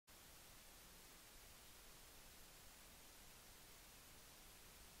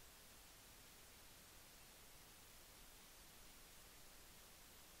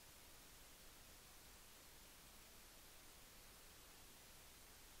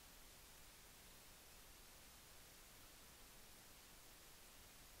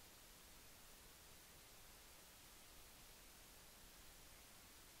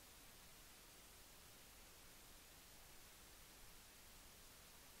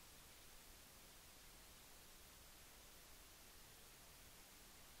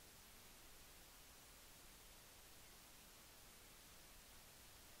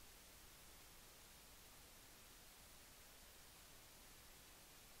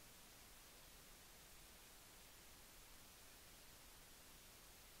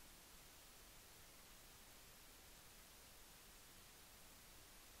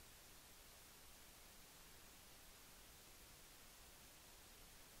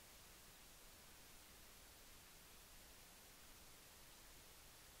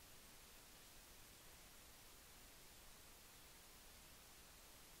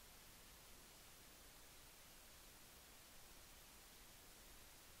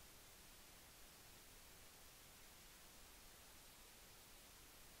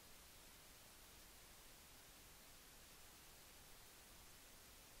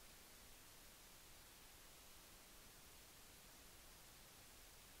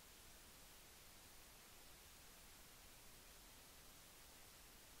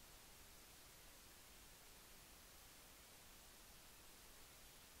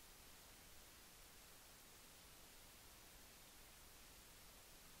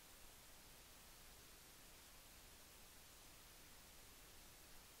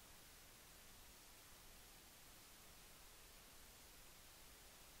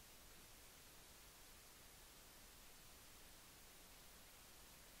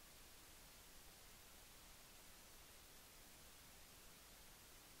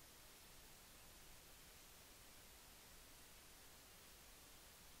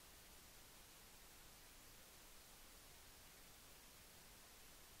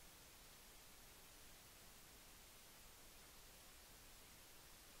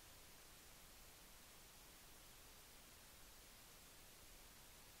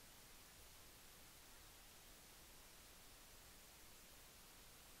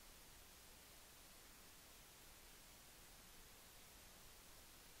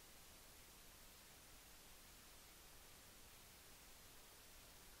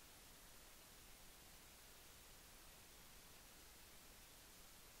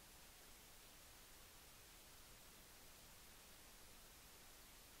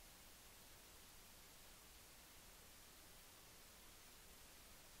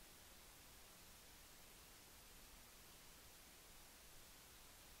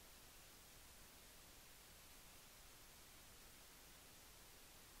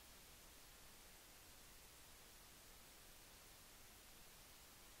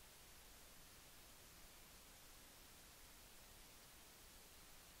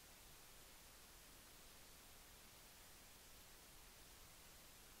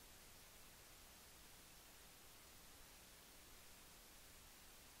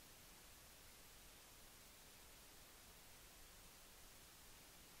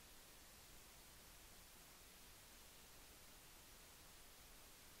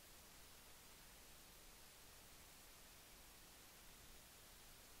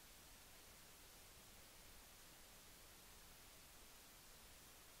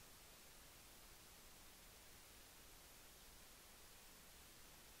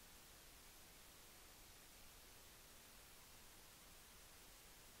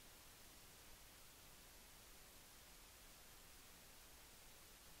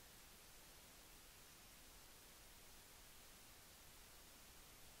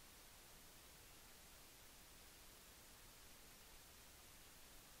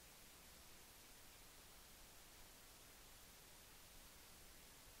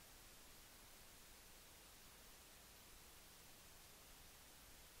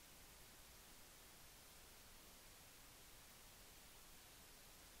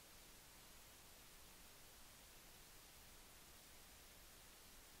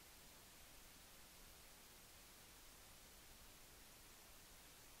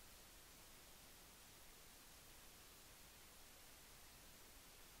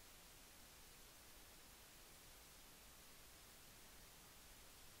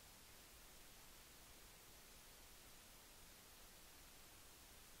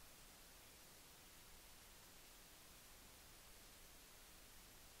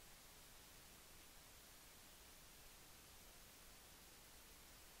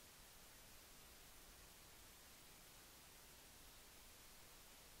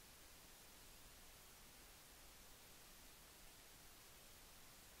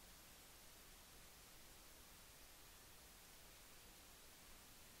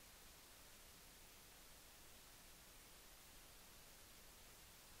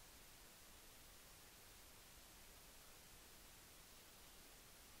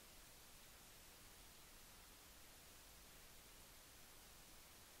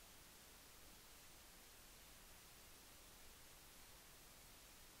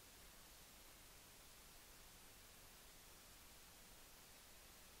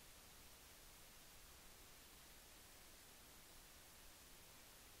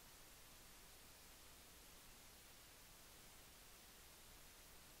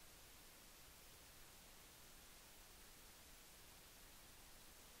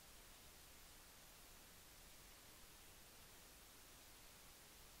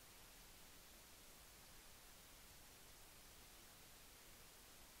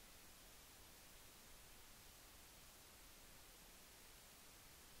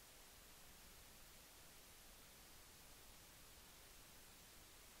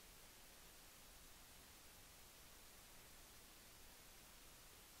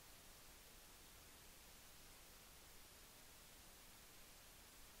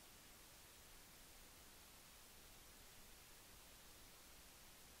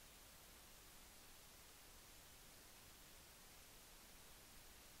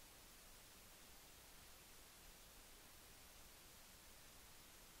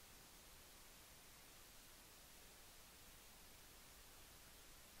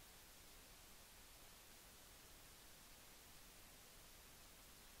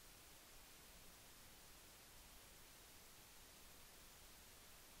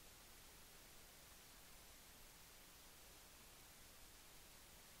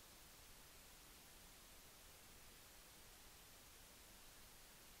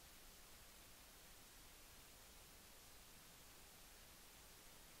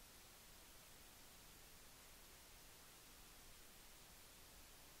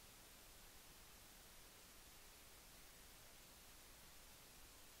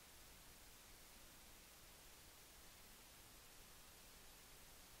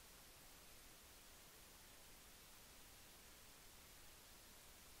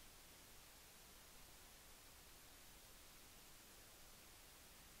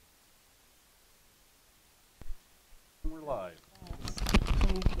we're live.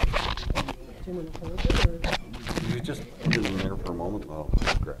 Do you want to hold it, or? You just put it in there for a moment. I'll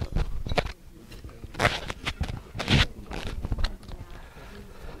grab it.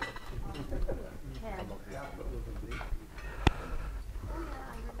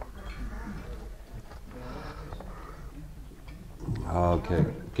 Okay.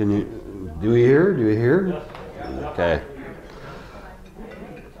 Can you? Do we hear? Do we hear? Okay.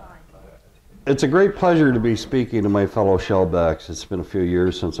 It's a great pleasure to be speaking to my fellow Shellbacks. It's been a few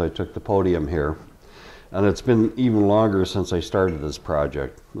years since I took the podium here, and it's been even longer since I started this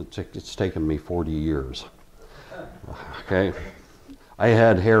project. It's taken me 40 years. Okay? I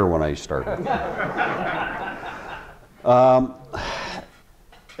had hair when I started.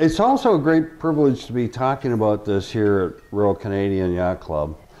 It's also a great privilege to be talking about this here at Royal Canadian Yacht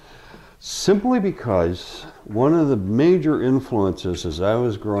Club, simply because one of the major influences as I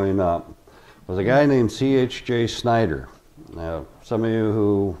was growing up was a guy named C.H.J. Snyder. Now, some of you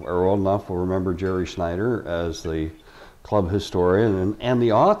who are old enough will remember Jerry Snyder as the club historian and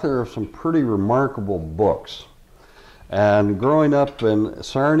the author of some pretty remarkable books. And growing up in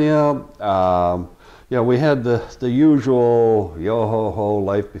Sarnia, we had the usual yo-ho-ho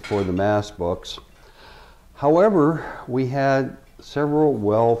life before the mass books. However, we had several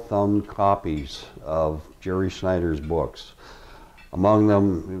well-thumbed copies of Jerry Snyder's books. Among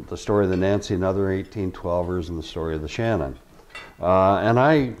them, the story of the Nancy and Other 1812ers and the story of the Shannon. And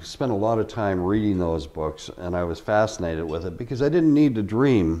I spent a lot of time reading those books, and I was fascinated with it because I didn't need to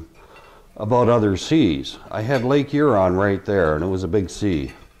dream about other seas. I had Lake Huron right there, and it was a big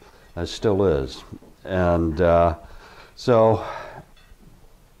sea. It still is. And so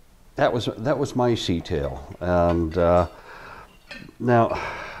that was my sea tale. And now,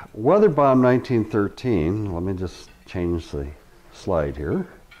 Weather Bomb 1913, let me just change the slide here.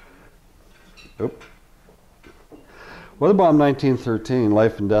 Oop. Weather Bomb 1913,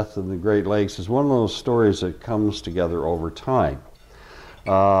 Life and Death of the Great Lakes, is one of those stories that comes together over time.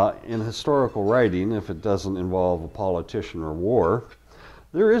 In historical writing, if it doesn't involve a politician or war,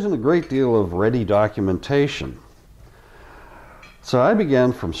 there isn't a great deal of ready documentation. So I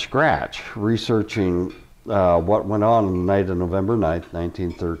began from scratch researching what went on the night of November 9th,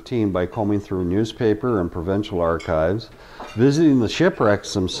 1913 by combing through newspaper and provincial archives, visiting the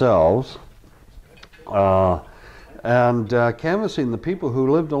shipwrecks themselves, and canvassing the people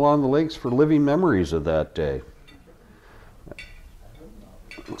who lived along the lakes for living memories of that day.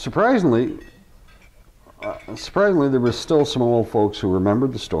 Surprisingly, there was still some old folks who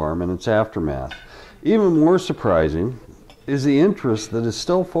remembered the storm and its aftermath. Even more surprising is the interest that is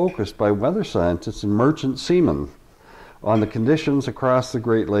still focused by weather scientists and merchant seamen on the conditions across the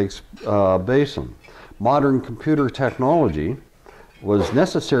Great Lakes basin. Modern computer technology was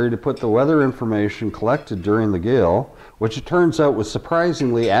necessary to put the weather information collected during the gale, which it turns out was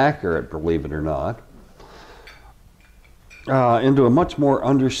surprisingly accurate, believe it or not, into a much more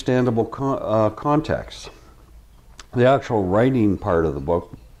understandable context. The actual writing part of the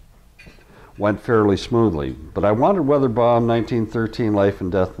book went fairly smoothly, but I wanted Weather Bomb 1913, Life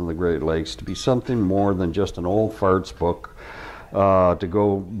and Death in the Great Lakes to be something more than just an old farts book, to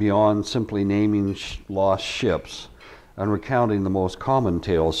go beyond simply naming lost ships and recounting the most common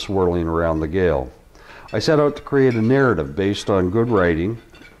tales swirling around the gale. I set out to create a narrative based on good writing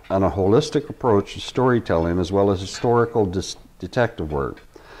and a holistic approach to storytelling as well as historical detective work.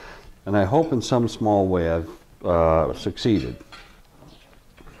 And I hope in some small way I've succeeded.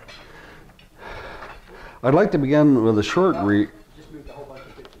 I'd like to begin with a short Just moved a whole bunch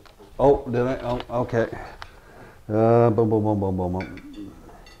of pictures. Oh, did I? Oh, okay. Boom, boom, boom, boom, boom, boom.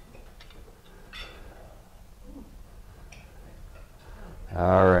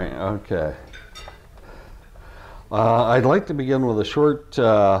 All right, okay. I'd like to begin with a short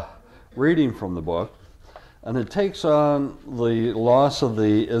reading from the book, and it takes on the loss of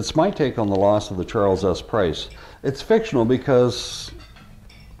the, it's my take on the loss of the Charles S. Price. It's fictional because,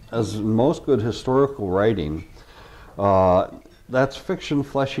 as in most good historical writing, that's fiction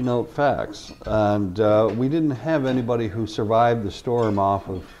fleshing out facts. And we didn't have anybody who survived the storm off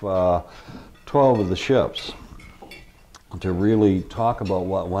of 12 of the ships to really talk about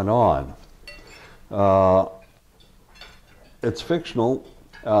what went on. It's fictional,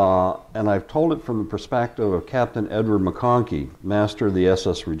 and I've told it from the perspective of Captain Edward McConkie, master of the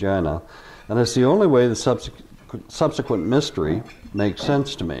SS Regina, and it's the only way the subsequent mystery makes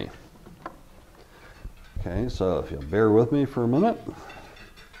sense to me. Okay, so if you'll bear with me for a minute.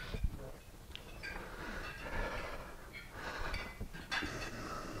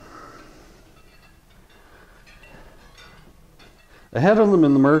 Ahead of them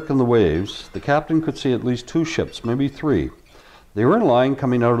in the murk and the waves, the captain could see at least 2 ships, maybe 3. They were in line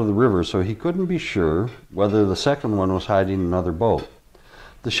coming out of the river, so he couldn't be sure whether the second one was hiding another boat.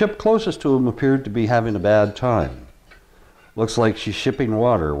 The ship closest to him appeared to be having a bad time. Looks like she's shipping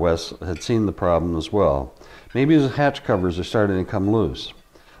water. Wes had seen the problem as well. Maybe his hatch covers are starting to come loose.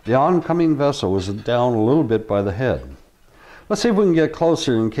 The oncoming vessel was down a little bit by the head. Let's see if we can get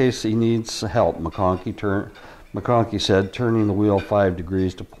closer in case he needs help, McConkie said, turning the wheel 5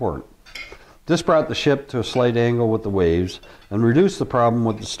 degrees to port. This brought the ship to a slight angle with the waves and reduced the problem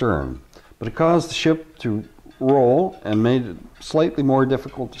with the stern, but it caused the ship to roll and made it slightly more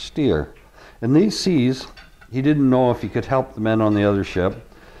difficult to steer. In these seas, he didn't know if he could help the men on the other ship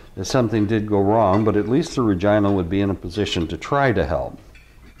if something did go wrong, but at least the Regina would be in a position to try to help.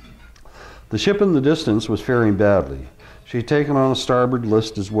 The ship in the distance was faring badly. She had taken on a starboard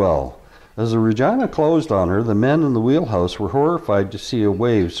list as well. As the Regina closed on her, the men in the wheelhouse were horrified to see a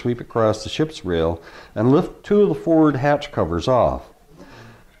wave sweep across the ship's rail and lift 2 of the forward hatch covers off.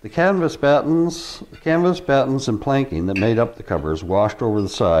 The canvas battens and planking that made up the covers washed over the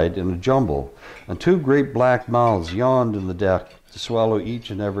side in a jumble, and 2 great black mouths yawned in the deck to swallow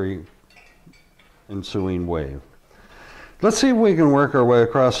each and every ensuing wave. Let's see if we can work our way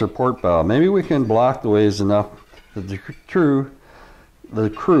across her port bow. Maybe we can block the waves enough that the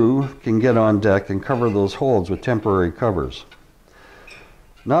crew can get on deck and cover those holds with temporary covers.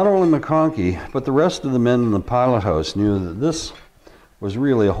 Not only McConkie, but the rest of the men in the pilot house knew that this was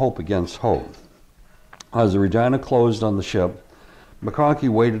really a hope against hope. As the Regina closed on the ship, McConkie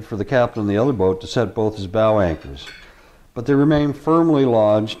waited for the captain of the other boat to set both his bow anchors, but they remained firmly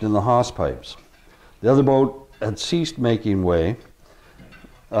lodged in the hawse pipes. The other boat had ceased making way,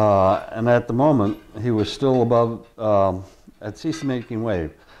 and at the moment he was still above. Had ceased making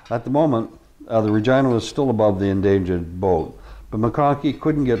way. At the moment, the Regina was still above the endangered boat, but McConkie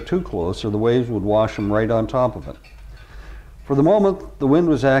couldn't get too close, or the waves would wash him right on top of it. For the moment, the wind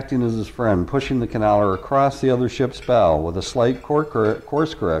was acting as his friend, pushing the canaler across the other ship's bow. With a slight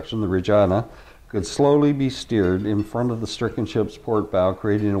course correction, the Regina could slowly be steered in front of the stricken ship's port bow,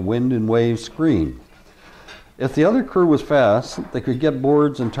 creating a wind and wave screen. If the other crew was fast, they could get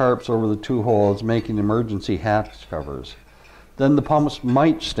boards and tarps over the 2 holds, making emergency hatch covers. Then the pumps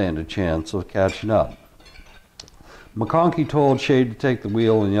might stand a chance of catching up. McConkie told Shade to take the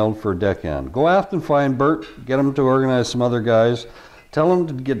wheel and yelled for a deckhand. Go aft and find Bert, get him to organize some other guys. Tell him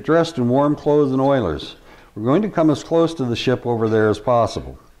to get dressed in warm clothes and oilers. We're going to come as close to the ship over there as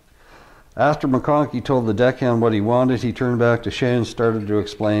possible. After McConkie told the deckhand what he wanted, he turned back to Shade and started to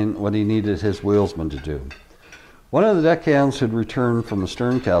explain what he needed his wheelsman to do. One of the deckhands who had returned from the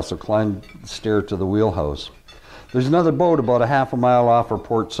stern castle climbed the stair to the wheelhouse. There's another boat about a half a mile off our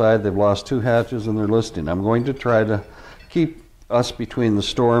port side. They've lost 2 hatches and they're listing. I'm going to try to keep us between the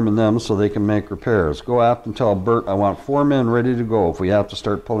storm and them so they can make repairs. Go aft and tell Bert I want 4 men ready to go if we have to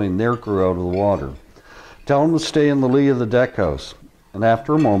start pulling their crew out of the water. Tell them to stay in the lee of the deckhouse. And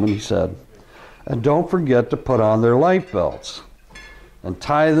after a moment he said, and don't forget to put on their life belts and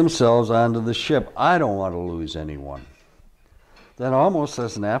tie themselves onto the ship. I don't want to lose anyone. Then almost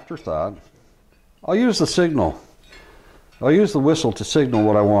as an afterthought, I'll use the signal. I'll use the whistle to signal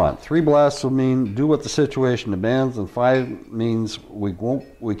what I want. 3 blasts will mean do what the situation demands, and 5 means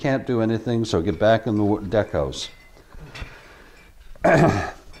we can't do anything, so get back in the deckhouse.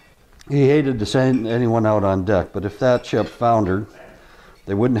 He hated to send anyone out on deck, but if that ship foundered,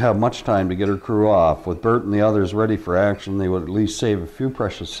 they wouldn't have much time to get her crew off. With Bert and the others ready for action, they would at least save a few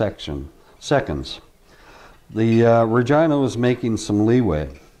precious seconds. The Regina was making some leeway.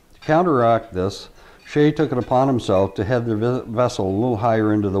 To counteract this, Shea took it upon himself to head their vessel a little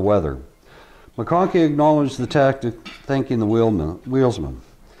higher into the weather. McConkie acknowledged the tactic, thanking the wheelsman.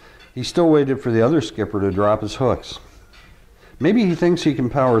 He still waited for the other skipper to drop his hooks. Maybe he thinks he can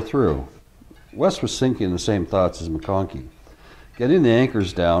power through. Wes was thinking the same thoughts as McConkie. Getting the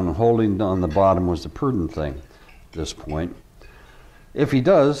anchors down and holding on the bottom was the prudent thing at this point. If he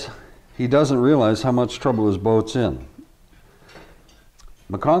does, he doesn't realize how much trouble his boat's in.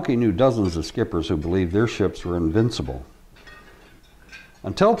 McConkie knew dozens of skippers who believed their ships were invincible.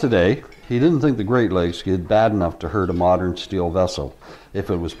 Until today, he didn't think the Great Lakes could get bad enough to hurt a modern steel vessel if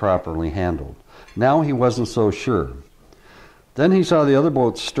it was properly handled. Now he wasn't so sure. Then he saw the other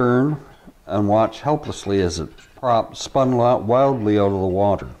boat's stern and watched helplessly as it spun wildly out of the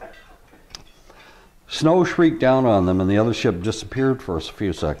water. Snow shrieked down on them and the other ship disappeared for a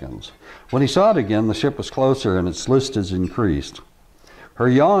few seconds. When he saw it again, the ship was closer and its list has increased. Her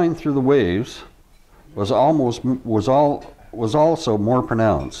yawing through the waves was also more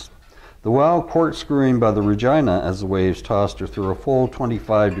pronounced. The wild corkscrewing by the Regina as the waves tossed her through a full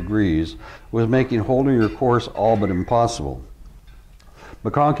 25 degrees was making holding her course all but impossible.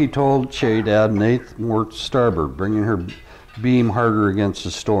 McConkey told Shea to add an eighth more to starboard, bringing her beam harder against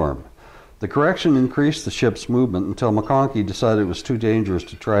the storm. The correction increased the ship's movement until McConkey decided it was too dangerous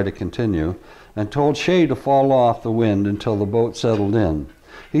to try to continue and told Shea to fall off the wind until the boat settled in.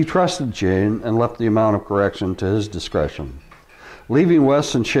 He trusted Shea and left the amount of correction to his discretion. Leaving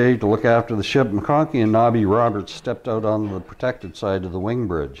West and Shea to look after the ship, McConkey and Nobby Roberts stepped out on the protected side of the wing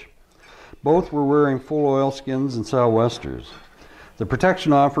bridge. Both were wearing full oilskins and sou'westers. The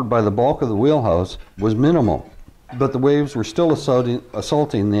protection offered by the bulk of the wheelhouse was minimal, but the waves were still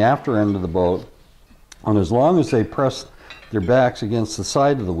assaulting the after end of the boat, and as long as they pressed their backs against the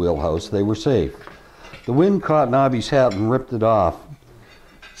side of the wheelhouse, they were safe. The wind caught Nobby's hat and ripped it off,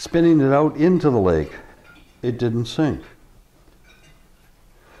 spinning it out into the lake. It didn't sink.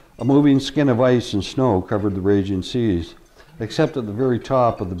 A moving skin of ice and snow covered the raging seas, except at the very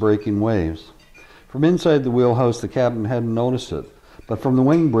top of the breaking waves. From inside the wheelhouse, the captain hadn't noticed it, but from the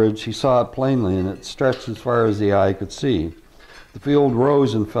wing bridge he saw it plainly, and it stretched as far as the eye could see. The field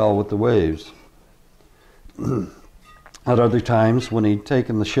rose and fell with the waves. At other times, when he'd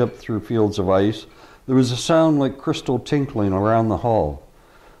taken the ship through fields of ice, there was a sound like crystal tinkling around the hull.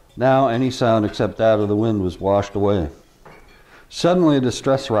 Now any sound except that of the wind was washed away. Suddenly a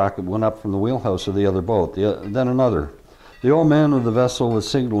distress rocket went up from the wheelhouse of the other boat, then another. The old man of the vessel was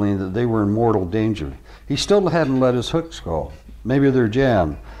signaling that they were in mortal danger. He still hadn't let his hooks go. Maybe they're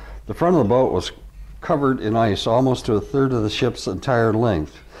jammed. The front of the boat was covered in ice almost to a third of the ship's entire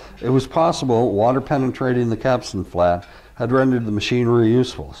length. It was possible water penetrating the capstan flat had rendered the machinery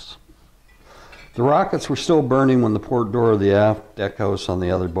useless. The rockets were still burning when the port door of the aft deckhouse on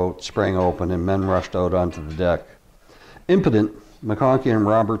the other boat sprang open and men rushed out onto the deck. Impotent, McConkey and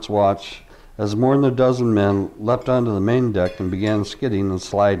Roberts watched as more than a dozen men leapt onto the main deck and began skidding and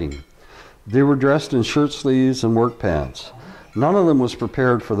sliding. They were dressed in shirt sleeves and work pants. None of them was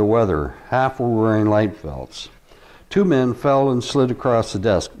prepared for the weather. Half were wearing life belts. Two men fell and slid across the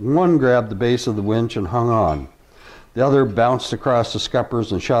desk. One grabbed the base of the winch and hung on. The other bounced across the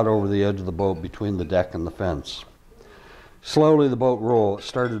scuppers and shot over the edge of the boat between the deck and the fence. Slowly the boat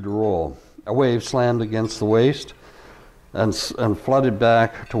started to roll. A wave slammed against the waist and flooded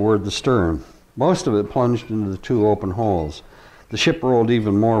back toward the stern. Most of it plunged into the two open holes. The ship rolled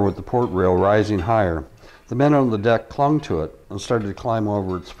even more with the port rail rising higher. The men on the deck clung to it and started to climb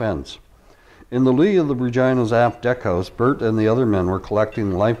over its fence. In the lee of the Regina's aft deckhouse, Bert and the other men were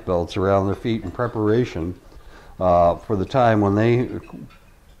collecting life belts around their feet in preparation for the time when they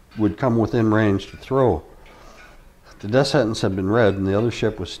would come within range to throw. The death sentence had been read, and the other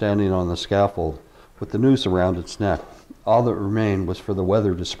ship was standing on the scaffold with the noose around its neck. All that remained was for the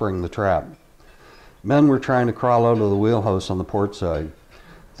weather to spring the trap. Men were trying to crawl out of the wheelhouse on the port side.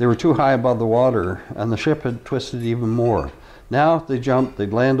 They were too high above the water, and the ship had twisted even more. Now, if they jumped,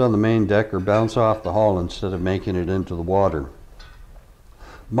 they'd land on the main deck or bounce off the hull instead of making it into the water.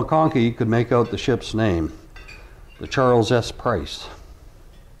 McConkey could make out the ship's name, the Charles S. Price.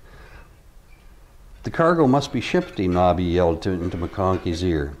 "The cargo must be shifty," Nobby yelled into McConkey's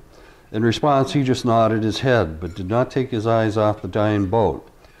ear. In response, he just nodded his head, but did not take his eyes off the dying boat.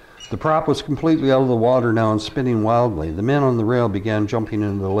 The prop was completely out of the water now and spinning wildly. The men on the rail began jumping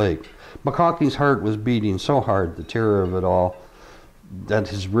into the lake. McConkey's heart was beating so hard, the terror of it all, that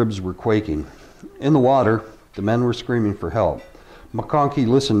his ribs were quaking. In the water, the men were screaming for help. McConkey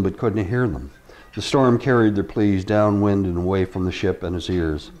listened but couldn't hear them. The storm carried their pleas downwind and away from the ship and his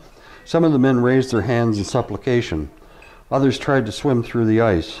ears. Some of the men raised their hands in supplication. Others tried to swim through the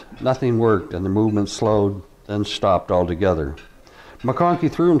ice. Nothing worked, and their movement slowed, then stopped altogether.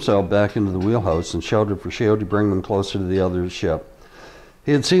 McConkey threw himself back into the wheelhouse and shouted for Shea to bring them closer to the other ship.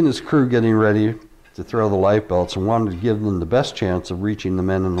 He had seen his crew getting ready to throw the life belts and wanted to give them the best chance of reaching the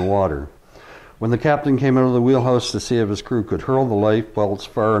men in the water. When the captain came out of the wheelhouse to see if his crew could hurl the life belts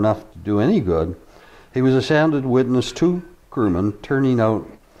far enough to do any good, he was astounded to witness two crewmen turning out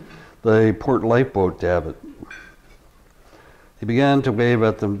the port lifeboat davit. He began to wave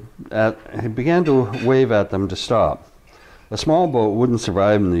at them to stop. A small boat wouldn't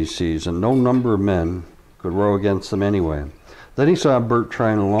survive in these seas, and no number of men could row against them anyway. Then he saw Bert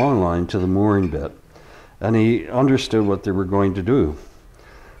trying a long line to the mooring bit, and he understood what they were going to do.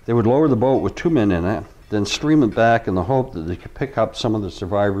 They would lower the boat with two men in it, then stream it back in the hope that they could pick up some of the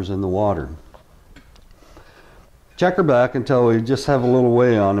survivors in the water. "Check her back until we just have a little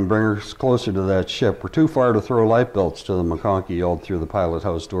way on and bring her closer to that ship. We're too far to throw life belts to them," McConkey yelled through the pilot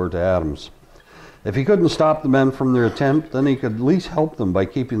house door to Adams. If he couldn't stop the men from their attempt, then he could at least help them by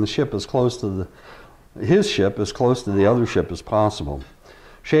keeping the ship as close to his ship as close to the other ship as possible.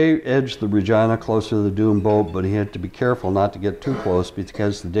 Shea edged the Regina closer to the doomed boat, but he had to be careful not to get too close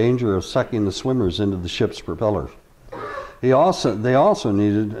because the danger of sucking the swimmers into the ship's propellers. They also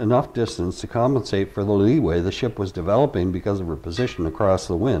needed enough distance to compensate for the leeway the ship was developing because of her position across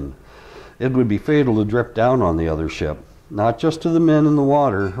the wind. It would be fatal to drift down on the other ship, not just to the men in the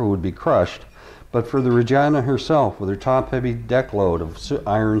water who would be crushed, but for the Regina herself with her top-heavy deck load of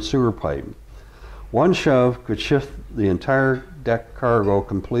iron sewer pipe. One shove could shift the entire deck cargo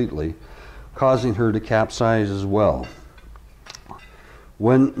completely, causing her to capsize as well.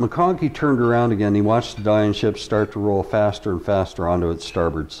 When McConkie turned around again, he watched the dying ship start to roll faster and faster onto its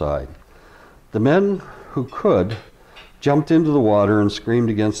starboard side. The men who could jumped into the water and screamed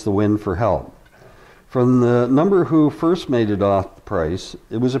against the wind for help. From the number who first made it off the price,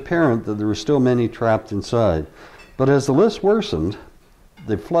 it was apparent that there were still many trapped inside. But as the list worsened,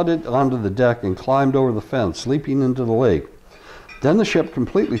 they flooded onto the deck and climbed over the fence, leaping into the lake. Then the ship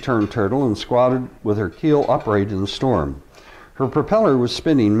completely turned turtle and squatted with her keel upright in the storm. Her propeller was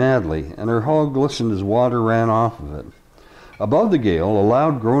spinning madly, and her hull glistened as water ran off of it. Above the gale, a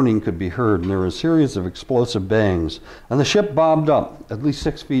loud groaning could be heard, and there were a series of explosive bangs, and the ship bobbed up at least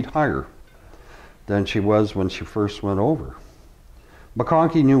 6 feet higher than she was when she first went over.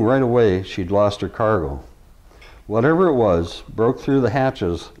 McConkie knew right away she'd lost her cargo. Whatever it was broke through the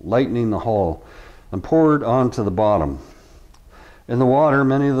hatches, lightening the hull, and poured onto the bottom. In the water,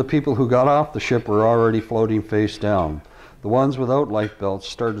 many of the people who got off the ship were already floating face down. The ones without life belts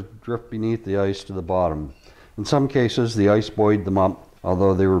started to drift beneath the ice to the bottom. In some cases, the ice buoyed them up,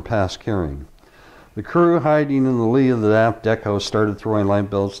 although they were past carrying. The crew hiding in the lee of the aft deckhouse started throwing life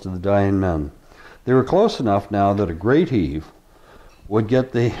belts to the dying men. They were close enough now that a great heave would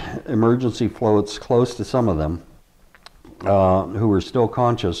get the emergency floats close to some of them who were still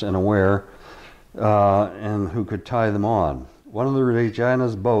conscious and aware and who could tie them on. One of the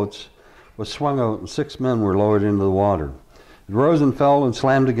Regina's boats was swung out and 6 men were lowered into the water. It rose and fell and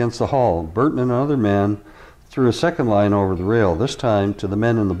slammed against the hull. Burton and another man threw a second line over the rail, this time to the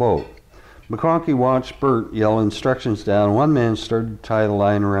men in the boat. McConkie watched Bert yell instructions down. One man started to tie the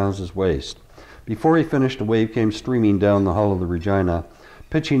line around his waist. Before he finished, a wave came streaming down the hull of the Regina,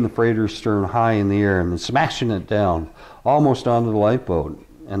 pitching the freighter's stern high in the air and then smashing it down, almost onto the lifeboat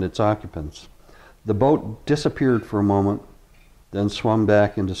and its occupants. The boat disappeared for a moment, then swung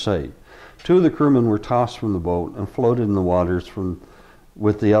back into sight. 2 of the crewmen were tossed from the boat and floated in the waters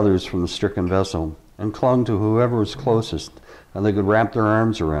with the others from the stricken vessel, and clung to whoever was closest and they could wrap their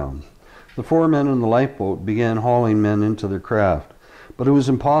arms around. The 4 men in the lifeboat began hauling men into their craft, but it was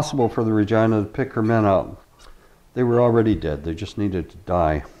impossible for the Regina to pick her men up. They were already dead. They just needed to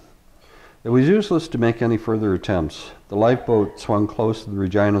die. It was useless to make any further attempts. The lifeboat swung close to the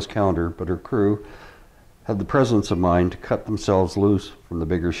Regina's counter, but her crew had the presence of mind to cut themselves loose from the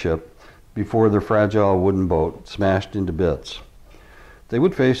bigger ship before their fragile wooden boat smashed into bits. They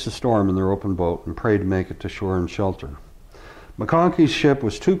would face the storm in their open boat and pray to make it to shore and shelter. McConkie's ship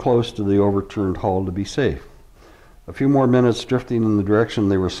was too close to the overturned hull to be safe. A few more minutes drifting in the direction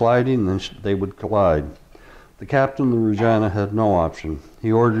they were sliding, and then they would collide. The captain of the Regina had no option.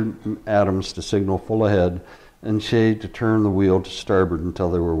 He ordered Adams to signal full ahead and Shea to turn the wheel to starboard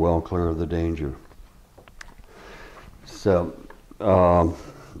until they were well clear of the danger. So,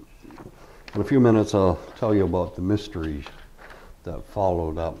 in a few minutes I'll tell you about the mysteries that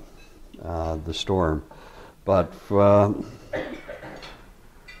followed up the storm. But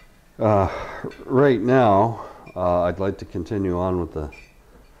right now, I'd like to continue on with the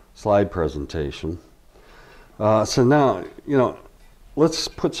slide presentation. So now, let's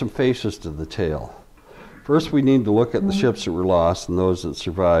put some faces to the tale. First, we need to look at the ships that were lost and those that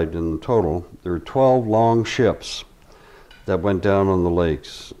survived. In total, there were 12 long ships that went down on the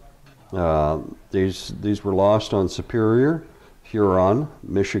lakes. These were lost on Superior, Huron,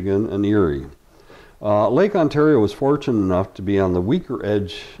 Michigan, and Erie. Lake Ontario was fortunate enough to be on the weaker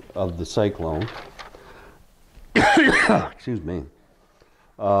edge of the cyclone. Excuse me.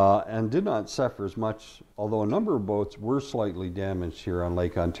 And did not suffer as much, although a number of boats were slightly damaged here on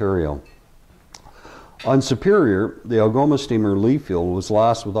Lake Ontario. On Superior, the Algoma steamer Leafield was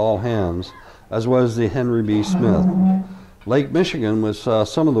lost with all hands, as was the Henry B. Smith. Lake Michigan, with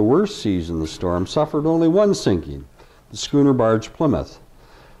some of the worst seas in the storm, suffered only one sinking, the schooner barge Plymouth.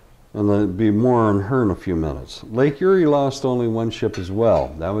 And there'll be more on her in a few minutes. Lake Erie lost only one ship as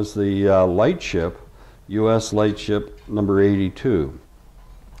well. That was the light ship, U.S. light ship number 82.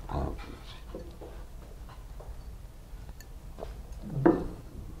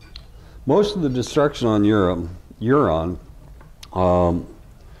 Most of the destruction on Huron was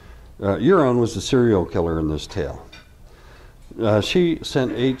the serial killer in this tale. She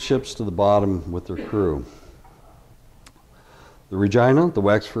sent 8 ships to the bottom with her crew. The Regina, the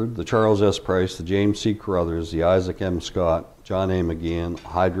Wexford, the Charles S. Price, the James C. Carruthers, the Isaac M. Scott, John A. McGeehan,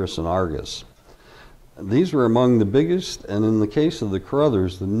 Hydrus, and Argus. These were among the biggest, and in the case of the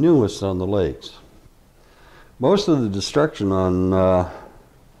Carruthers, the newest on the lakes. Most of the destruction on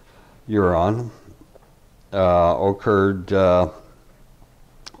Huron occurred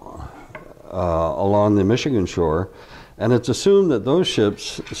along the Michigan shore, and it's assumed that those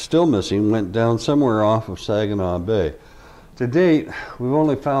ships still missing went down somewhere off of Saginaw Bay. To date, we've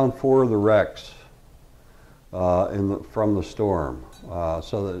only found 4 of the wrecks from the storm,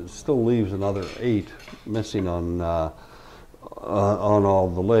 so that it still leaves another 8 missing on all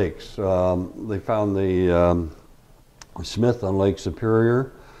the lakes. They found the Smith on Lake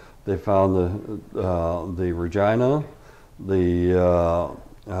Superior. They found the Regina, the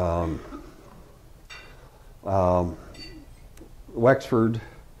Wexford,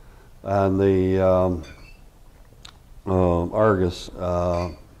 and the Argus,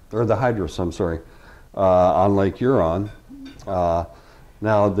 or the Hydrus, I'm sorry, on Lake Huron.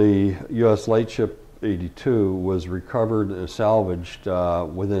 Now the U.S. Lightship 82 was recovered, salvaged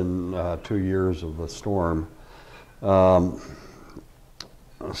within 2 years of the storm.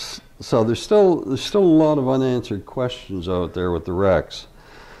 So there's still a lot of unanswered questions out there with the wrecks.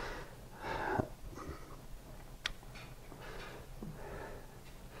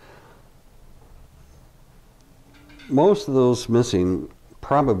 Most of those missing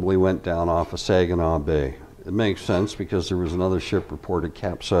probably went down off of Saginaw Bay. It makes sense because there was another ship reported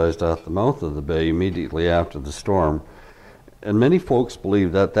capsized at the mouth of the bay immediately after the storm, and many folks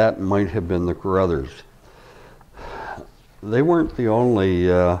believe that that might have been the Carruthers. They weren't the only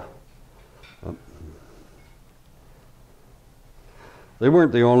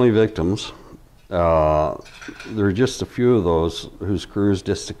victims. There are just a few of those whose crews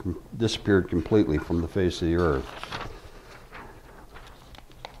disappeared completely from the face of the earth.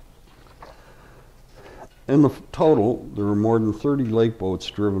 In the total, there were more than 30 lake boats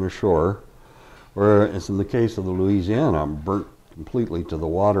driven ashore, whereas in the case of the Louisiana, burnt completely to the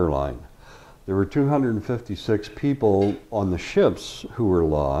waterline. There were 256 people on the ships who were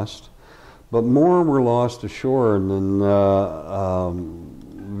lost, but more were lost ashore than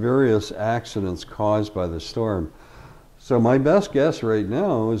various accidents caused by the storm. So my best guess right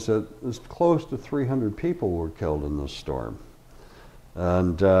now is that it's close to 300 people were killed in this storm.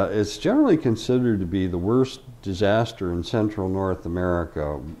 And it's generally considered to be the worst disaster in central North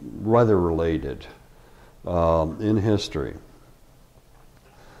America, weather-related, in history.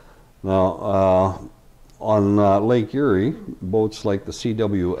 Now, on Lake Erie, boats like the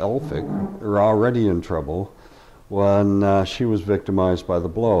C.W. Elphick are already in trouble when she was victimized by the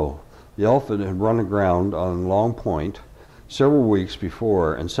blow. The Elphick had run aground on Long Point several weeks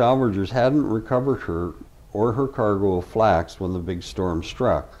before, and salvagers hadn't recovered her or her cargo of flax when the big storm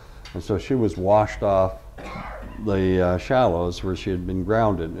struck. And so she was washed off the shallows where she had been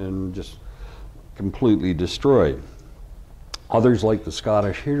grounded and just completely destroyed. Others, like the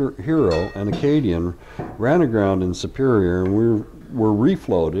Scottish Hero and Acadian, ran aground in Superior and were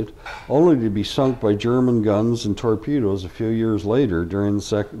refloated, only to be sunk by German guns and torpedoes a few years later during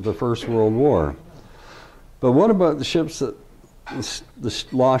the First World War. But what about the ships the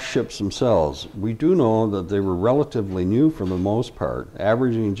lost ships themselves? We do know that they were relatively new for the most part,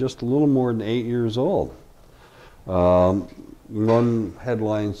 averaging just a little more than 8 years old. One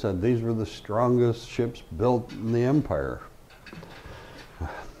headline said these were the strongest ships built in the empire.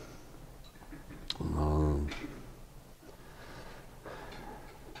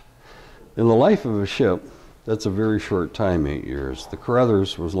 In the life of a ship, that's a very short time, 8 years. The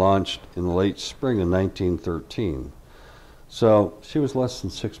Carruthers was launched in the late spring of 1913. So she was less than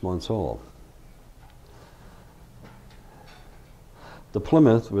 6 months old. The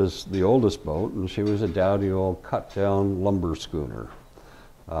Plymouth was the oldest boat, and she was a dowdy old cut-down lumber schooner,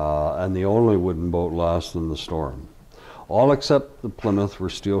 and the only wooden boat lost in the storm. All except the Plymouth were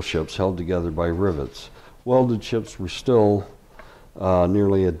steel ships held together by rivets. Welded ships were still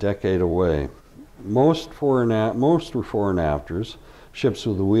nearly a decade away. Most were fore and afters, ships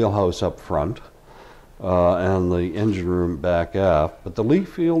with the wheelhouse up front, and the engine room back aft, but the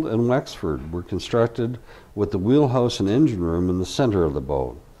Leafield and Wexford were constructed with the wheelhouse and engine room in the center of the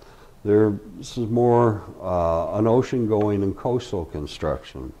boat. This is more an ocean-going and coastal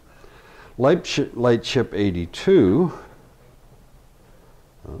construction. Lightship 82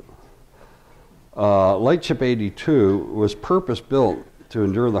 was purpose-built to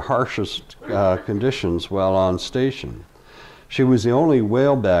endure the harshest conditions while on station. She was the only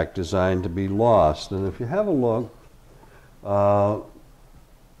whaleback designed to be lost. And if you have a look,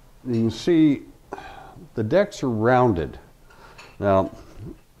 you can see the decks are rounded. Now,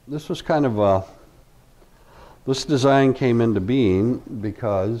 this was kind of a, this design came into being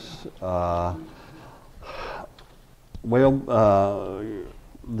because the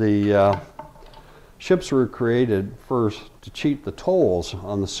ships were created first to cheat the tolls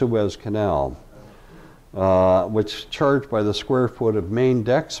on the Suez Canal, which charged by the square foot of main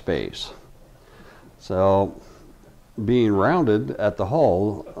deck space. So being rounded at the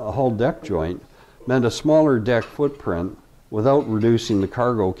hull, a hull deck joint, meant a smaller deck footprint without reducing the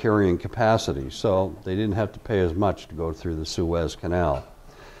cargo carrying capacity. So they didn't have to pay as much to go through the Suez Canal.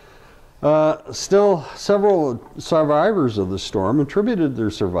 Still, several survivors of the storm attributed their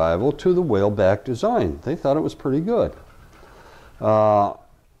survival to the whaleback design. They thought it was pretty good.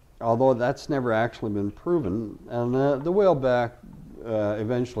 Although that's never actually been proven, and the whaleback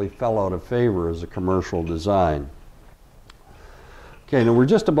eventually fell out of favor as a commercial design. Okay, now we're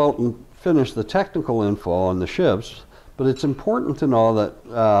just about to finish the technical info on the ships, but it's important to know that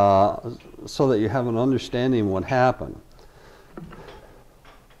so that you have an understanding of what happened.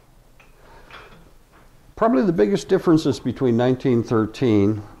 Probably the biggest differences between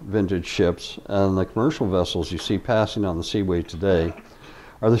 1913 vintage ships and the commercial vessels you see passing on the seaway today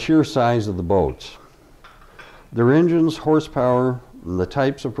are the sheer size of the boats. Their engines, horsepower, and the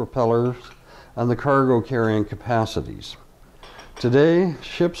types of propellers, and the cargo carrying capacities. Today,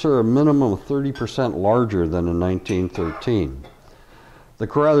 ships are a minimum of 30% larger than in 1913. The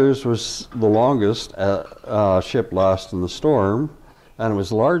Carruthers was the longest ship lost in the storm, and it was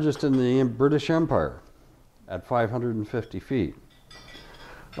the largest in the British Empire at 550 feet.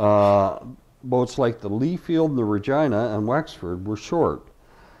 Boats like the Leafield and the Regina and Wexford were short.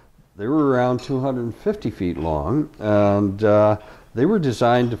 They were around 250 feet long, and they were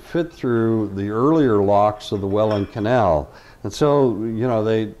designed to fit through the earlier locks of the Welland Canal. And so, you know,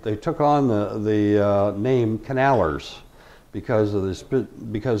 they took on the name canalers because of this,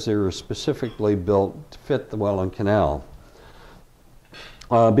 because they were specifically built to fit the Welland Canal.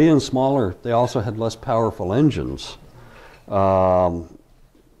 Being smaller, they also had less powerful engines. The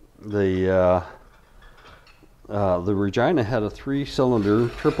Regina had a 3-cylinder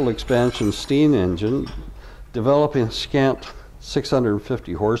triple expansion steam engine, developing a scant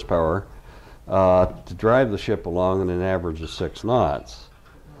 650 horsepower to drive the ship along at an average of 6 knots.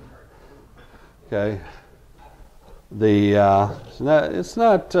 Okay. It's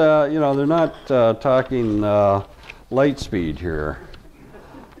not you know, they're not talking light speed here.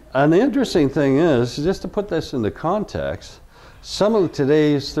 And the interesting thing is, just to put this into context, some of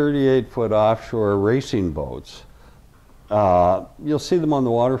today's 38-foot offshore racing boats, you'll see them on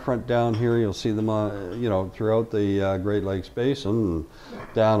the waterfront down here. You'll see them on, you know, throughout the Great Lakes Basin and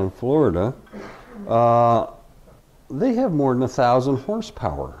down in Florida. They have more than 1,000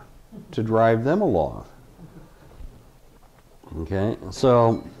 horsepower to drive them along. Okay,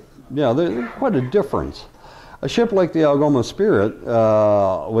 so yeah, there's quite a difference. A ship like the Algoma Spirit,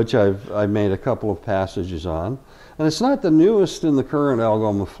 which I've made a couple of passages on, and it's not the newest in the current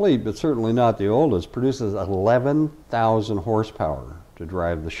Algoma fleet, but certainly not the oldest, produces 11,000 horsepower to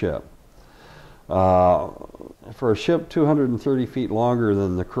drive the ship. For a ship 230 feet longer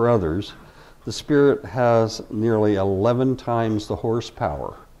than the Carruthers, the Spirit has nearly 11 times the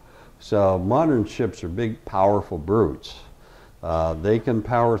horsepower. So modern ships are big, powerful brutes. They can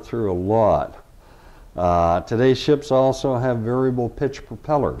power through a lot. Today's ships also have variable pitch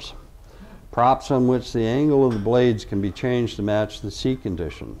propellers, props on which the angle of the blades can be changed to match the sea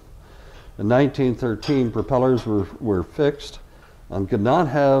condition. In 1913, propellers were fixed and could not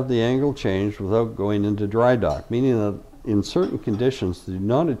have the angle changed without going into dry dock, meaning that in certain conditions they do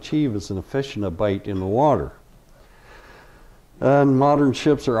not achieve as an efficient a bite in the water. And modern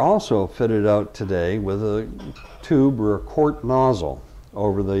ships are also fitted out today with a tube or a quart nozzle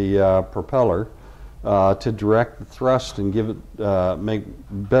over the propeller to direct the thrust and give it, make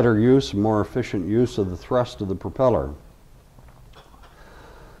better use, more efficient use of the thrust of the propeller.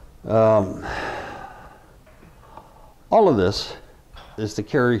 All of this is to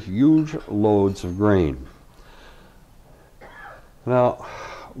carry huge loads of grain. Now,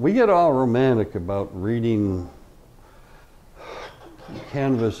 we get all romantic about reading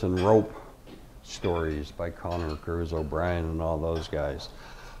canvas and rope stories by Connor Cruise O'Brien and all those guys,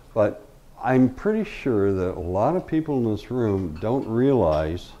 but I'm pretty sure that a lot of people in this room don't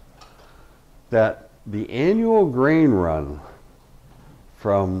realize that the annual grain run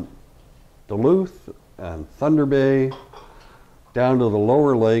from Duluth and Thunder Bay down to the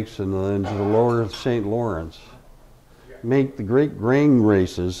lower lakes and then to the lower St. Lawrence, make the great grain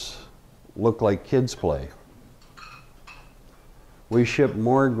races look like kids' play. We ship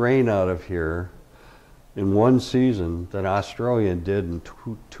more grain out of here in one season than Australia did in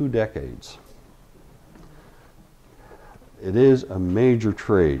two decades. It is a major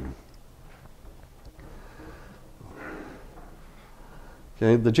trade.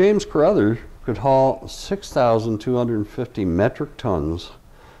 Okay, the James Carruthers could haul 6,250 metric tons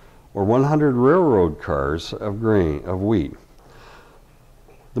or 100 railroad cars of wheat.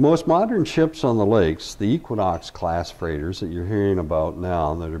 The most modern ships on the lakes, the Equinox class freighters that you're hearing about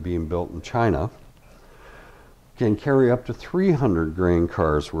now that are being built in China, can carry up to 300 grain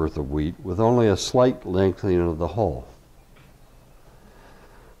cars worth of wheat with only a slight lengthening of the hull.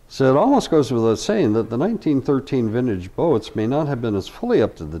 So it almost goes without saying that the 1913 vintage boats may not have been as fully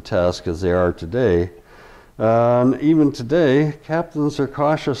up to the task as they are today. And even today, captains are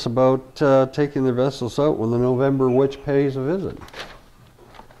cautious about taking their vessels out when the November witch pays a visit.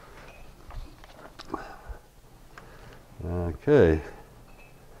 Okay.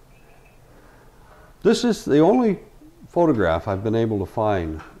 This is the only photograph I've been able to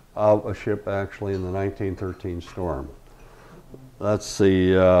find of a ship actually in the 1913 storm. That's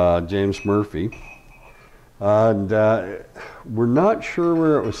the James Murphy. And we're not sure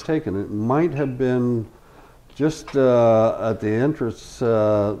where it was taken. It might have been just at the entrance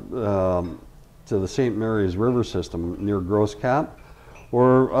to the St. Mary's River system near Gross Cap,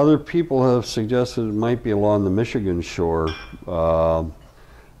 or other people have suggested it might be along the Michigan shore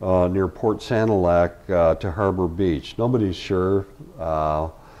near Port Sanilac to Harbor Beach. Nobody's sure.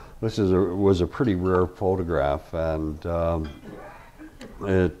 This was a pretty rare photograph, and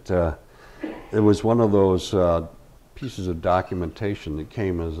it was one of those pieces of documentation that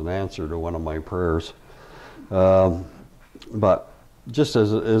came as an answer to one of my prayers. But just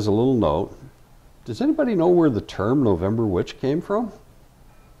as a little note, does anybody know where the term November Witch came from?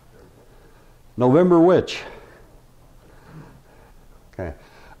 November Witch. Okay.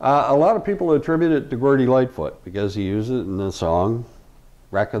 A lot of people attribute it to Gordy Lightfoot because he used it in the song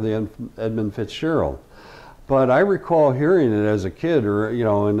Wreck of the Edmund Fitzgerald. But I recall hearing it as a kid, or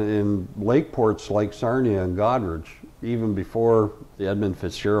in lake ports like Sarnia and Goderich, even before the Edmund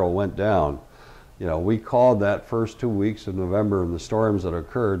Fitzgerald went down. We called that first 2 weeks of November and the storms that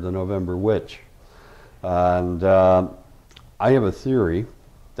occurred the November Witch. And I have a theory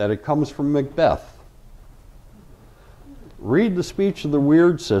that it comes from Macbeth. Read the speech of the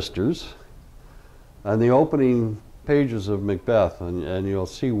Weird Sisters and the opening pages of Macbeth, and you'll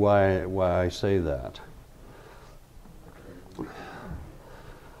see why I say that.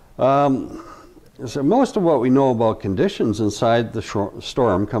 So most of what we know about conditions inside the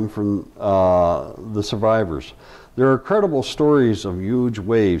storm come from the survivors. There are credible stories of huge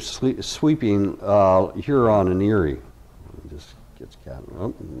waves sweeping Huron and Erie. Just gets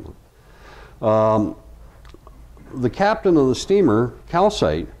the captain of the steamer,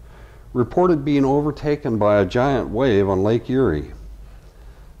 Calcite, reported being overtaken by a giant wave on Lake Erie.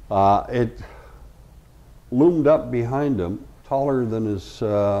 It loomed up behind him, higher than his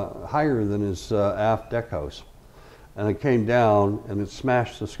aft deckhouse, and it came down and it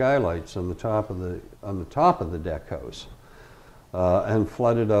smashed the skylights on the top of the deckhouse and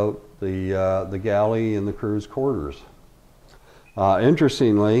flooded out the galley and the crew's quarters.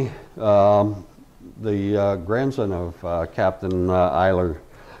 Interestingly, the grandson of Captain Eiler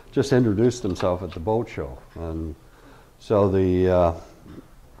just introduced himself at the boat show, and so the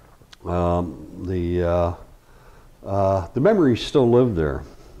memories still live there.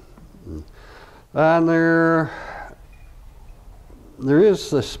 And there is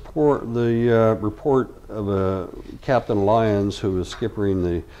this report of Captain Lyons who was skippering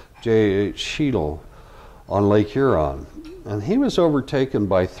the J.H. Cheadle on Lake Huron, and he was overtaken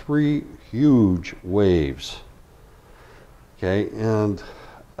by 3 huge waves. Okay, and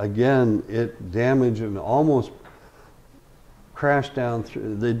again, it damaged and almost crashed down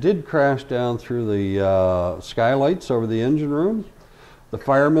through. They did crash down through the skylights over the engine room. The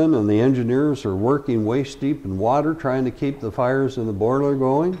firemen and the engineers are working waist deep in water trying to keep the fires in the boiler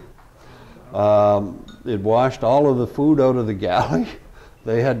going. It washed all of the food out of the galley.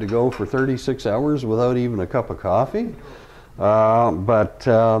 They had to go for 36 hours without even a cup of coffee. But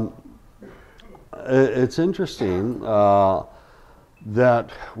it's interesting that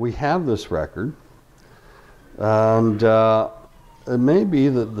we have this record, and it may be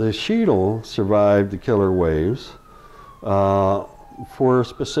that the Cheadle survived the killer waves for a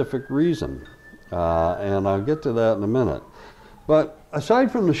specific reason, and I'll get to that in a minute. But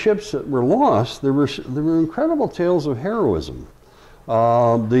aside from the ships that were lost, there were incredible tales of heroism.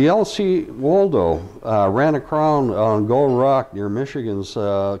 The LC Waldo ran aground on Gull Rock near Michigan's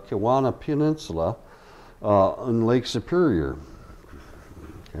Keweenaw Peninsula in Lake Superior.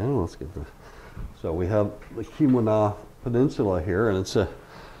 Okay, let's get this. So we have the Keweenaw Peninsula here, and it's a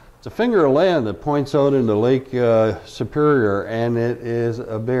finger of land that points out into Lake Superior, and it is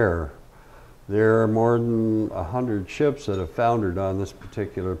a bear. There are more than 100 ships that have foundered on this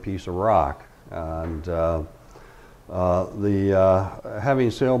particular piece of rock, and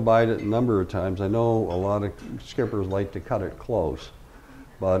having sailed by it a number of times, I know a lot of skippers like to cut it close,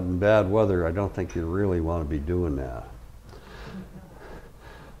 but in bad weather, I don't think you really want to be doing that.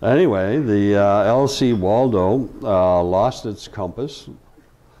 Anyway, the LC Waldo lost its compass,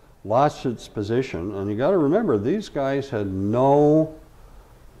 lost its position, and you got to remember, these guys had no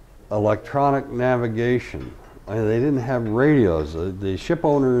electronic navigation. I mean, they didn't have radios. The ship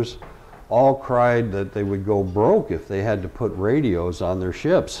owners all cried that they would go broke if they had to put radios on their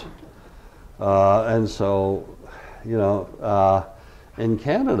ships. And so, you know, in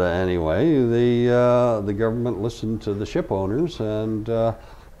Canada anyway, the government listened to the ship owners, and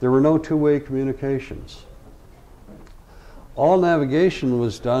there were no two-way communications. All navigation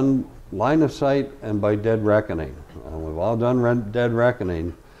was done line of sight and by dead reckoning. We've all done dead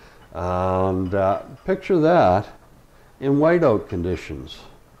reckoning. And picture that in whiteout conditions,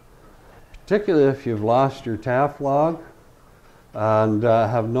 particularly if you've lost your taff log and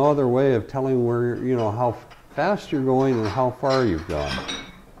have no other way of telling where, you know, how fast you're going and how far you've gone.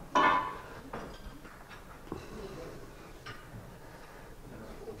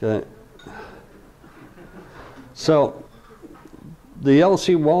 Okay. So the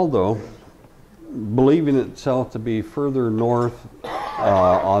LC Waldo, believing itself to be further north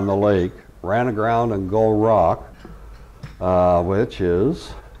on the lake, ran aground on Gull Rock, which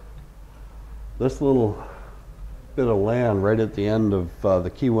is this little bit of land right at the end of the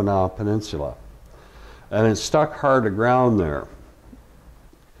Keweenaw Peninsula. And it stuck hard aground there.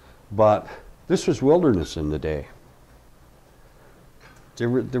 But this was wilderness in the day. There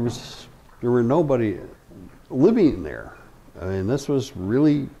were nobody living there. I mean, this was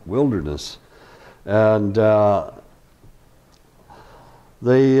really wilderness. And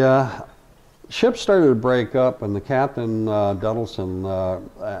the ship started to break up, and the captain, Duddleson,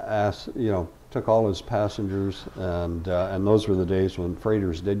 asked, you know, took all his passengers, and those were the days when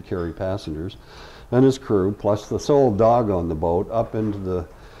freighters did carry passengers, and his crew, plus the sole dog on the boat, up into the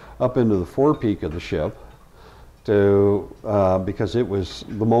forepeak of the ship, to because it was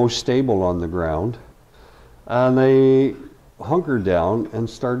the most stable on the ground, and they hunkered down and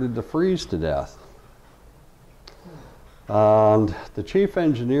started to freeze to death. And the chief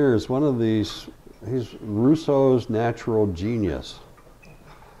engineer is one of these, he's Rousseau's natural genius.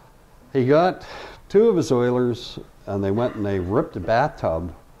 He got two of his oilers, and they went and they ripped a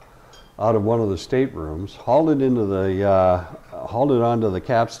bathtub out of one of the staterooms, hauled it onto the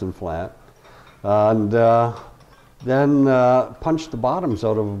capstan flat, and then punched the bottoms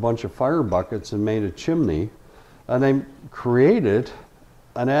out of a bunch of fire buckets and made a chimney, and they created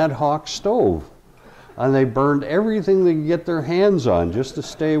an ad hoc stove. And they burned everything they could get their hands on just to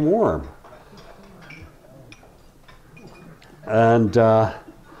stay warm. And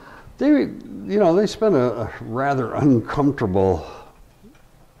they spent a rather uncomfortable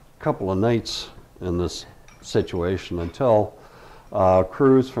couple of nights in this situation until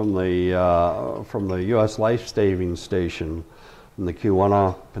crews from the U.S. Life-Saving Station in the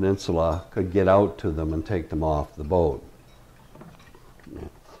Keweenaw Peninsula could get out to them and take them off the boat.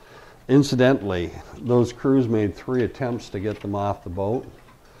 Incidentally, those crews made 3 attempts to get them off the boat,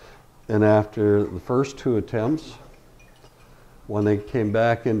 and after the first 2 attempts, when they came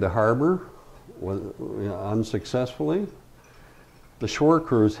back into harbor unsuccessfully, the shore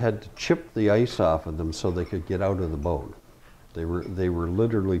crews had to chip the ice off of them so they could get out of the boat. They were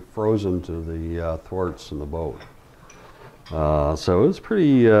literally frozen to the thwarts in the boat. So it was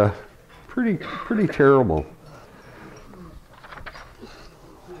pretty terrible.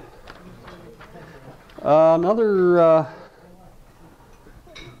 Another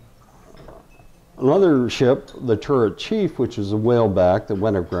ship, the Turret Chief, which is a whaleback that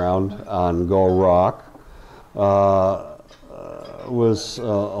went aground on Gull Rock, was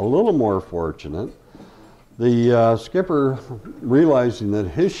a little more fortunate. The skipper, realizing that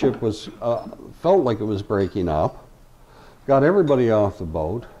his ship was felt like it was breaking up, got everybody off the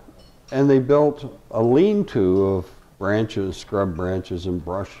boat, and they built a lean-to of branches, scrub branches and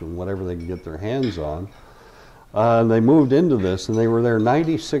brush and whatever they could get their hands on. And they moved into this, and they were there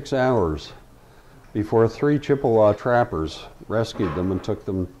 96 hours before 3 Chippewa trappers rescued them and took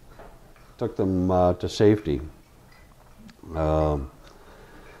them to safety.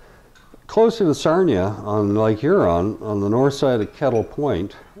 closer to Sarnia on Lake Huron, on the north side of Kettle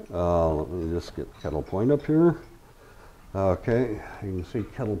Point. Let me just get Kettle Point up here. Okay, you can see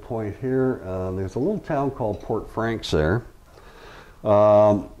Kettle Point here. There's a little town called Port Franks there.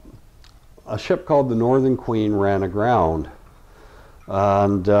 A ship called the Northern Queen ran aground,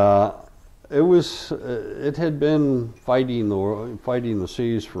 and it had been fighting the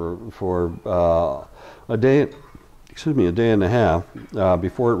seas for a day and a half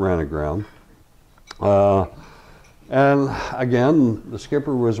before it ran aground. And again, the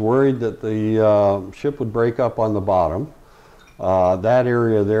skipper was worried that the ship would break up on the bottom. That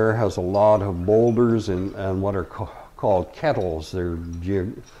area there has a lot of boulders and what are called kettles. They're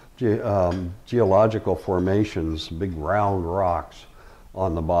geological formations, big round rocks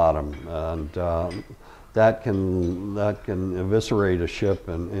on the bottom, and that can eviscerate a ship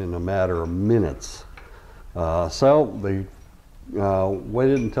in a matter of minutes. So they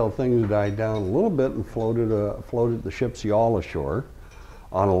waited until things died down a little bit and floated the ship's yawl ashore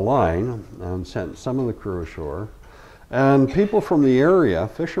on a line and sent some of the crew ashore. And people from the area,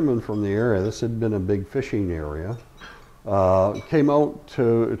 fishermen from the area, this had been a big fishing area, came out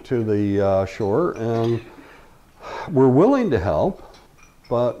to the shore and were willing to help,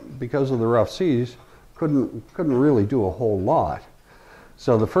 but because of the rough seas, couldn't really do a whole lot.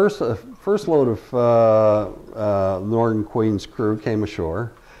 So the first load of Northern Queen's crew came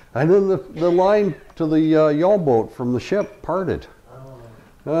ashore, and then the line to the yawl boat from the ship parted.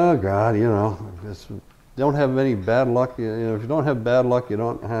 Oh God, don't have any bad luck. If you don't have bad luck, you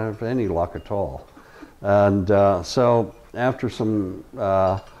don't have any luck at all. And so after some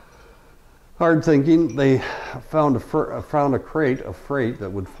hard thinking, they found a crate of freight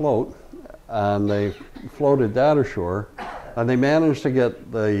that would float, and they floated that ashore, and they managed to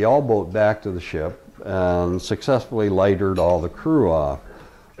get the yawl boat back to the ship and successfully lightered all the crew off.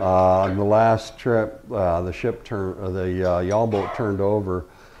 On the last trip, the yawl boat turned over.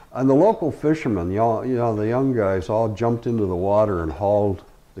 And the local fishermen, the young guys, all jumped into the water and hauled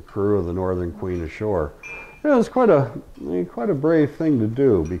the crew of the Northern Queen ashore. It was quite a brave thing to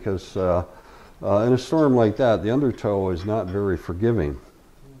do, because in a storm like that, the undertow is not very forgiving.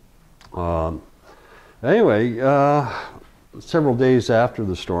 Anyway, several days after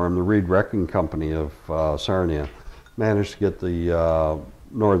the storm, the Reed Wrecking Company of Sarnia managed to get the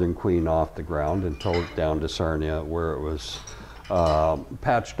Northern Queen off the ground and towed it down to Sarnia, where it was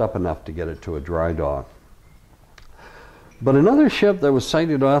patched up enough to get it to a dry dock. But another ship that was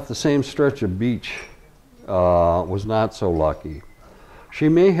sighted off the same stretch of beach was not so lucky. She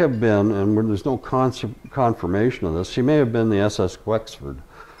may have been, and there's no confirmation of this, she may have been the SS Wexford,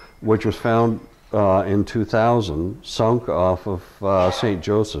 which was found in 2000, sunk off of St.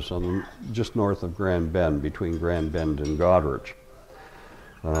 Joseph's, just north of Grand Bend, between Grand Bend and Goderich.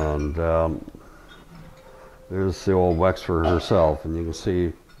 And there's the old Wexford herself, and you can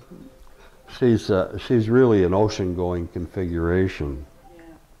see she's really an ocean-going configuration.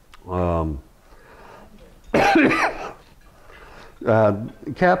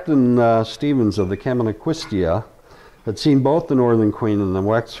 Captain Stevens of the Kaministiquia had seen both the Northern Queen and the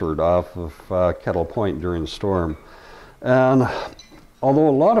Wexford off of Kettle Point during the storm. And although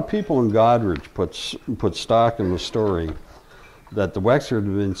a lot of people in Goderich put stock in the story that the Wexford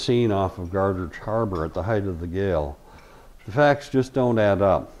had been seen off of Goderich Harbor at the height of the gale, the facts just don't add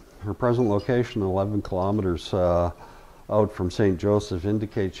up. Her present location, 11 kilometers out from St. Joseph,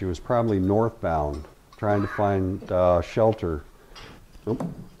 indicates she was probably northbound, trying to find shelter. Oop.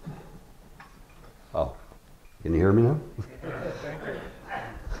 Oh, can you hear me now?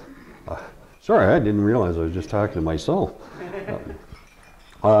 Sorry, I didn't realize I was just talking to myself.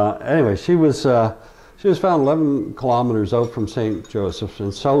 Anyway, she was found 11 kilometers out from St. Joseph's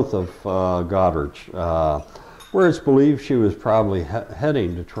and south of Goderich, where it's believed she was probably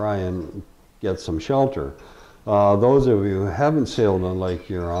heading to try and get some shelter. Those of you who haven't sailed on Lake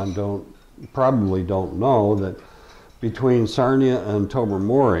Huron probably don't know that between Sarnia and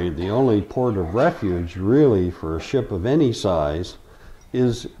Tobermory, the only port of refuge really for a ship of any size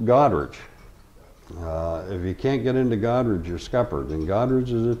is Goderich. If you can't get into Goderich, you're scuppered, and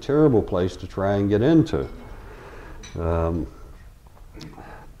Goderich is a terrible place to try and get into.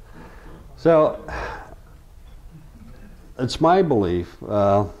 So it's my belief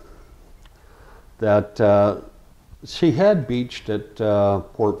that she had beached at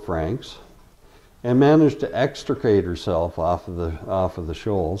Port Franks and managed to extricate herself off of the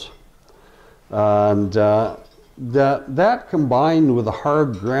shoals, and that combined with a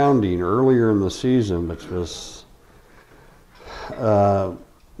hard grounding earlier in the season, which was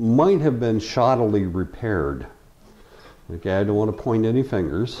might have been shoddily repaired. Okay, I don't want to point any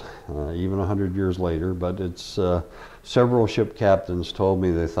fingers, even 100 years later, but it's several ship captains told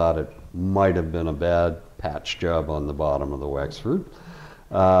me they thought it might have been a bad patch job on the bottom of the Wexford.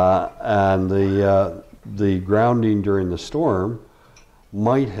 And the grounding during the storm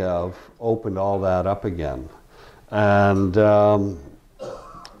might have opened all that up again. And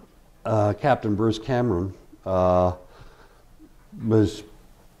Captain Bruce Cameron was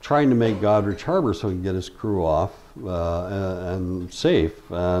trying to make Godrich Harbor so he could get his crew off and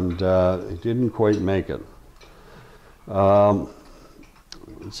safe, and he didn't quite make it.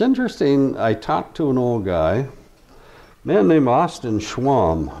 It's interesting, I talked to an old guy, a man named Austin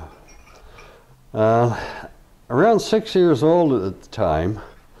Schwamm. Around 6 years old at the time,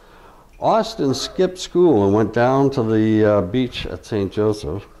 Austin skipped school and went down to the beach at St.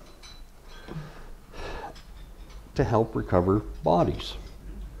 Joseph to help recover bodies.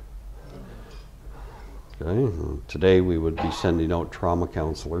 Okay. Today we would be sending out trauma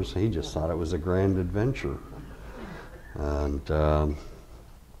counselors. He just thought it was a grand adventure. And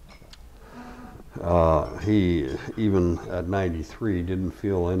he, even at 93, didn't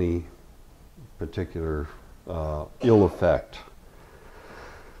feel any particular ill effect.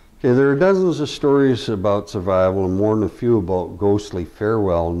 Okay, there are dozens of stories about survival and more than a few about ghostly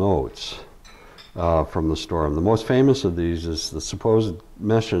farewell notes from the storm. The most famous of these is the supposed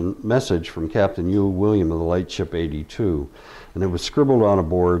message from Captain Hugh William of the lightship 82, and it was scribbled on a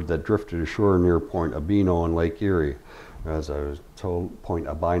board that drifted ashore near Point Abino in Lake Erie, as I was told, Point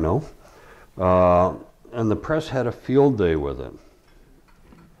Abino, and the press had a field day with it.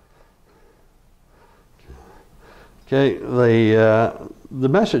 Okay, the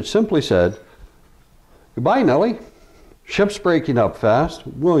message simply said, "Goodbye, Nellie. Ship's breaking up fast.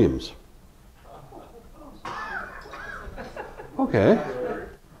 Williams." Okay.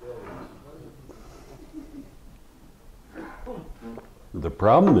 The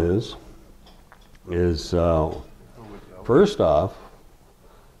problem is first off,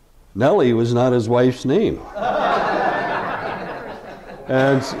 Nellie was not his wife's name.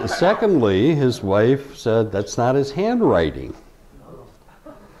 And secondly, his wife said that's not his handwriting.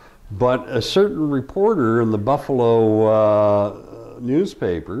 But a certain reporter in the Buffalo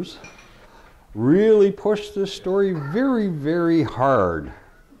newspapers really pushed this story very, very hard.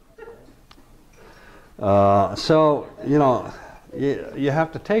 So, you know, you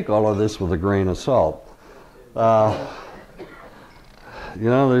have to take all of this with a grain of salt. You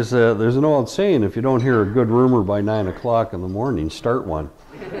know, there's an old saying, if you don't hear a good rumor by 9 o'clock in the morning, start one.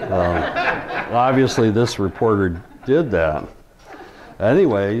 Obviously, this reporter did that.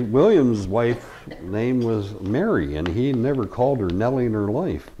 Anyway, William's wife's name was Mary, and he never called her Nellie in her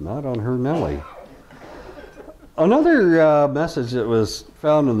life, not on her Nellie. Another message that was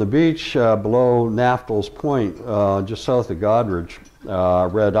found on the beach below Naftal's Point, just south of Godrich,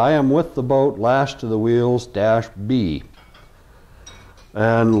 read, "I am with the boat, lashed to the wheels, -B."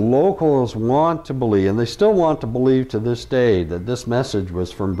 And locals want to believe, and they still want to believe to this day, that this message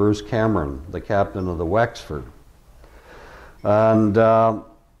was from Bruce Cameron, the captain of the Wexford. And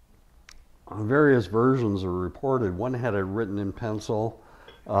various versions are reported. One had it written in pencil,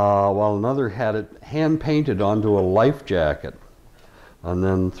 while another had it hand-painted onto a life jacket and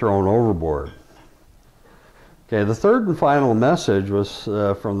then thrown overboard. Okay, the third and final message was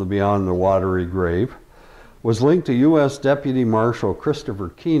from the Beyond the Watery Grave, was linked to U.S. Deputy Marshal Christopher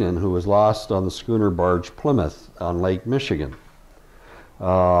Keenan, who was lost on the schooner barge Plymouth on Lake Michigan.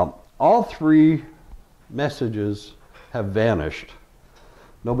 All three messages have vanished.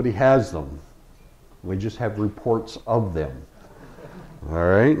 Nobody has them. We just have reports of them. All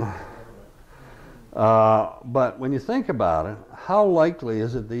right? But when you think about it, how likely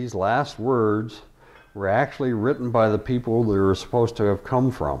is it these last words were actually written by the people they were supposed to have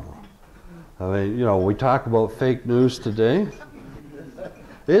come from? I mean, you know, we talk about fake news today.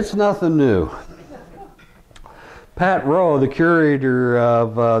 It's nothing new. Pat Rowe, the curator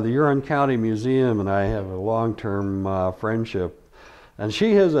of the Huron County Museum, and I have a long-term friendship, and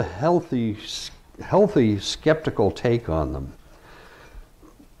she has a healthy, skeptical take on them.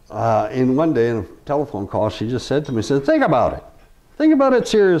 In one day in a telephone call, she just said to me, "Think about it. Think about it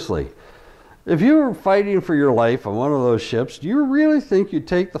seriously. If you were fighting for your life on one of those ships, do you really think you'd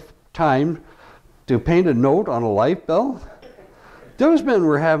take the time to paint a note on a life belt? Those men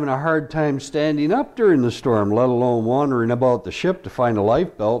were having a hard time standing up during the storm, let alone wandering about the ship to find a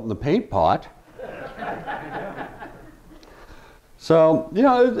life belt in the paint pot." So, you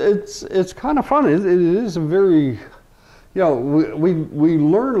know, it's kind of fun. It is a very, you know, we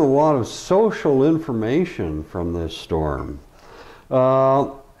learn a lot of social information from this storm.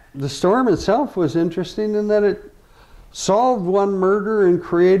 The storm itself was interesting in that solved one murder and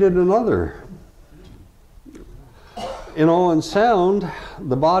created another. In Owen Sound,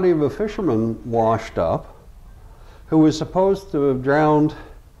 the body of a fisherman washed up who was supposed to have drowned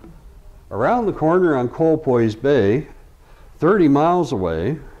around the corner on Colpoys Bay, 30 miles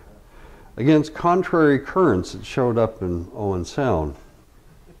away, against contrary currents that showed up in Owen Sound.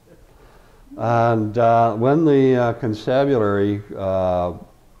 And when the constabulary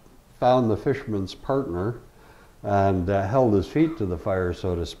found the fisherman's partner and held his feet to the fire,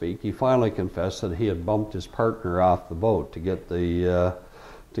 so to speak, he finally confessed that he had bumped his partner off the boat to get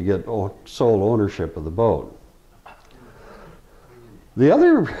sole ownership of the boat. The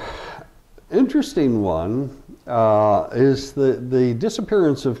other interesting one is the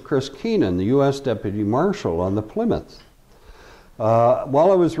disappearance of Chris Keenan, the U.S. Deputy Marshal on the Plymouth.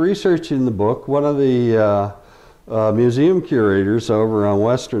 While I was researching the book, one of the museum curators over on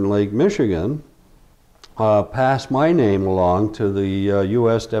Western Lake, Michigan, passed my name along to the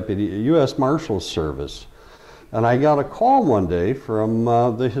U.S. Marshal's Service. And I got a call one day from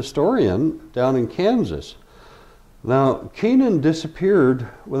the historian down in Kansas. Now, Keenan disappeared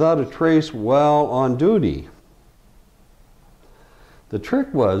without a trace while on duty. The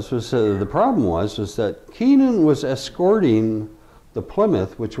problem was that Keenan was escorting the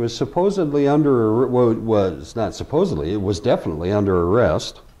Plymouth, which was supposedly under, well, it was definitely under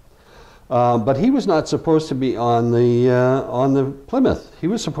arrest. But he was not supposed to be on the Plymouth. He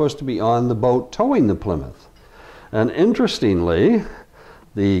was supposed to be on the boat towing the Plymouth. And interestingly,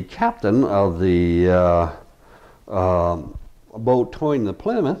 the captain of the boat towing the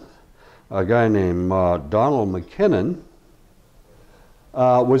Plymouth, a guy named Donald McKinnon,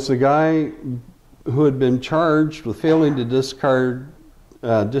 was the guy who had been charged with failing to discharge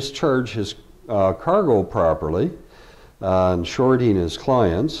his cargo properly and shorting his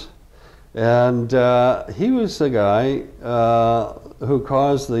clients. And he was the guy who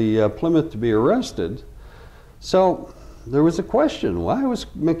caused the Plymouth to be arrested. So there was a question, why was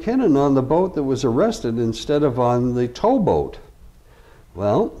McKinnon on the boat that was arrested instead of on the towboat?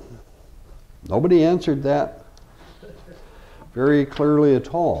 Well, nobody answered that very clearly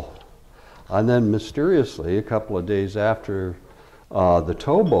at all. And then mysteriously, a couple of days after the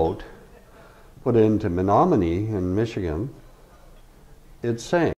towboat put into Menominee in Michigan, it sank.